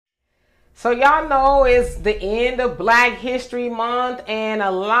So y'all know it's the end of Black History Month and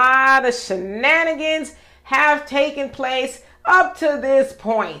a lot of shenanigans have taken place up to this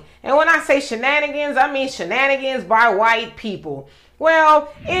point. And when I say shenanigans, I mean shenanigans by white people.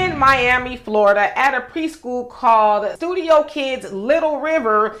 Well, in Miami, Florida, at a preschool called Studio Kids Little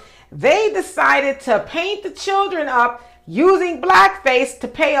River, they decided to paint the children up using blackface to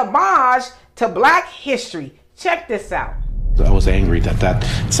pay homage to Black history. Check this out. I was angry that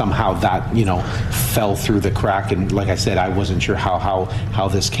somehow that, fell through the crack. And like I said, I wasn't sure how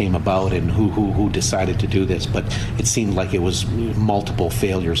this came about and who decided to do this. But it seemed like it was multiple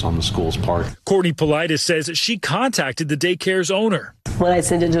failures on the school's part. Courtney Politis says she contacted the daycare's owner. When I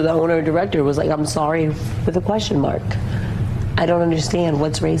sent it to the owner and director, it was like, I'm sorry, with a question mark. I don't understand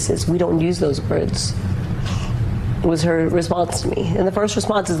what's racist. We don't use those words. Was her response to me. And the first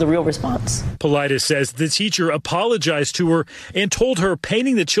response is the real response. Politis says the teacher apologized to her and told her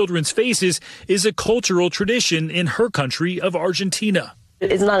painting the children's faces is a cultural tradition in her country of Argentina.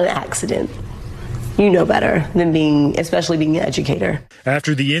 It's not an accident. You know better than especially being an educator.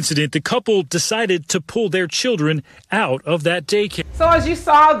 After the incident, the couple decided to pull their children out of that daycare. So as you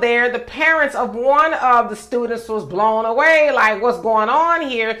saw there, the parents of one of the students was blown away, like, what's going on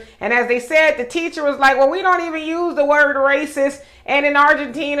here? And as they said, the teacher was like, well, we don't even use the word racist. And in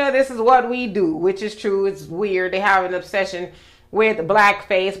Argentina, this is what we do, which is true. It's weird. They have an obsession with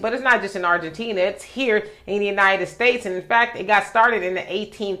blackface, but it's not just in Argentina, it's here in the United States. And in fact, it got started in the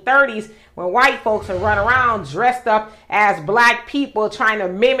 1830s when white folks would run around dressed up as black people, trying to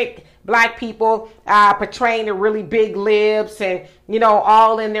mimic black people, portraying the really big lips and,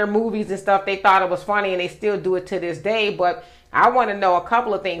 all in their movies and stuff. They thought it was funny, and they still do it to this day. But I want to know a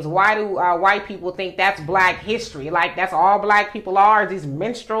couple of things. Why do white people think that's Black history? Like, that's all black people are, these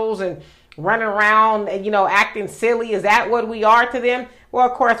minstrels and running around and, acting silly? Is that what we are to them? Well,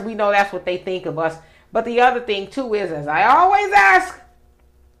 of course, we know that's what they think of us. But the other thing, too, is, as I always ask,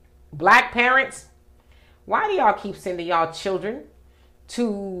 black parents, why do y'all keep sending y'all children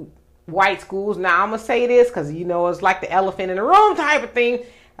to white schools? Now, I'm going to say this because, it's like the elephant in the room type of thing.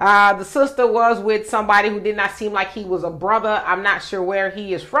 The sister was with somebody who did not seem like he was a brother. I'm not sure where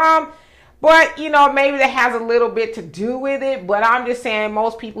he is from. But, maybe that has a little bit to do with it. But I'm just saying,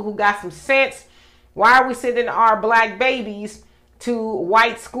 most people who got some sense, why are we sending our black babies to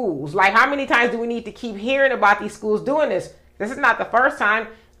white schools? Like, how many times do we need to keep hearing about these schools doing this? This is not the first time.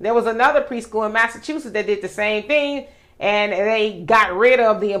 There was another preschool in Massachusetts that did the same thing. And they got rid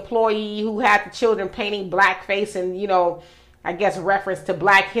of the employee who had the children painting blackface and, I guess reference to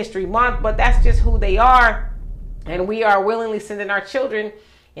Black History Month. But that's just who they are. And we are willingly sending our children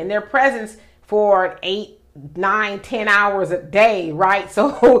in their presence for 8, 9, 10 hours a day, right?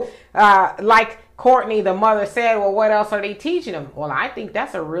 So like Courtney, the mother, said, well, what else are they teaching them? Well, I think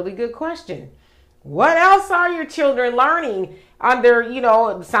that's a really good question. What else are your children learning under,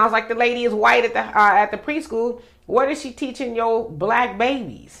 it sounds like the lady is white at the preschool. What is she teaching your black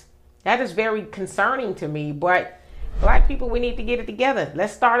babies? That is very concerning to me. But black people, we need to get it together.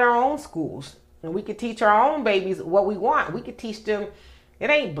 Let's start our own schools, and we could teach our own babies what we want. We could teach them. It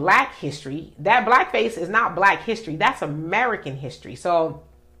ain't Black history. That blackface is not Black history. That's American history. So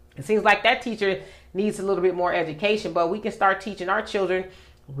it seems like that teacher needs a little bit more education, but we can start teaching our children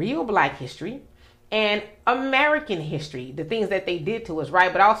real Black history and American history, the things that they did to us,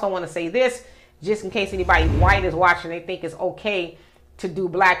 right? But I also want to say this, just in case anybody white is watching, they think it's okay to do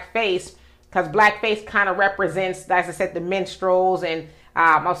blackface, because blackface kind of represents, as I said, the minstrels, and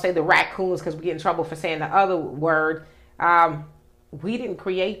I'll say the raccoons, because we get in trouble for saying the other word. We didn't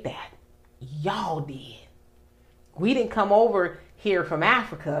create that. Y'all did. We didn't come over here from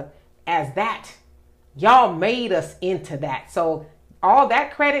Africa as that. Y'all made us into that. So all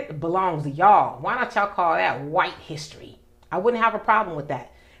that credit belongs to y'all. Why not y'all call that white history? I wouldn't have a problem with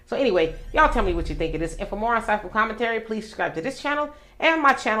that. So anyway, y'all tell me what you think of this. And for more insightful commentary, please subscribe to this channel and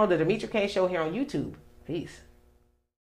my channel, The Demetra K Show, here on YouTube. Peace.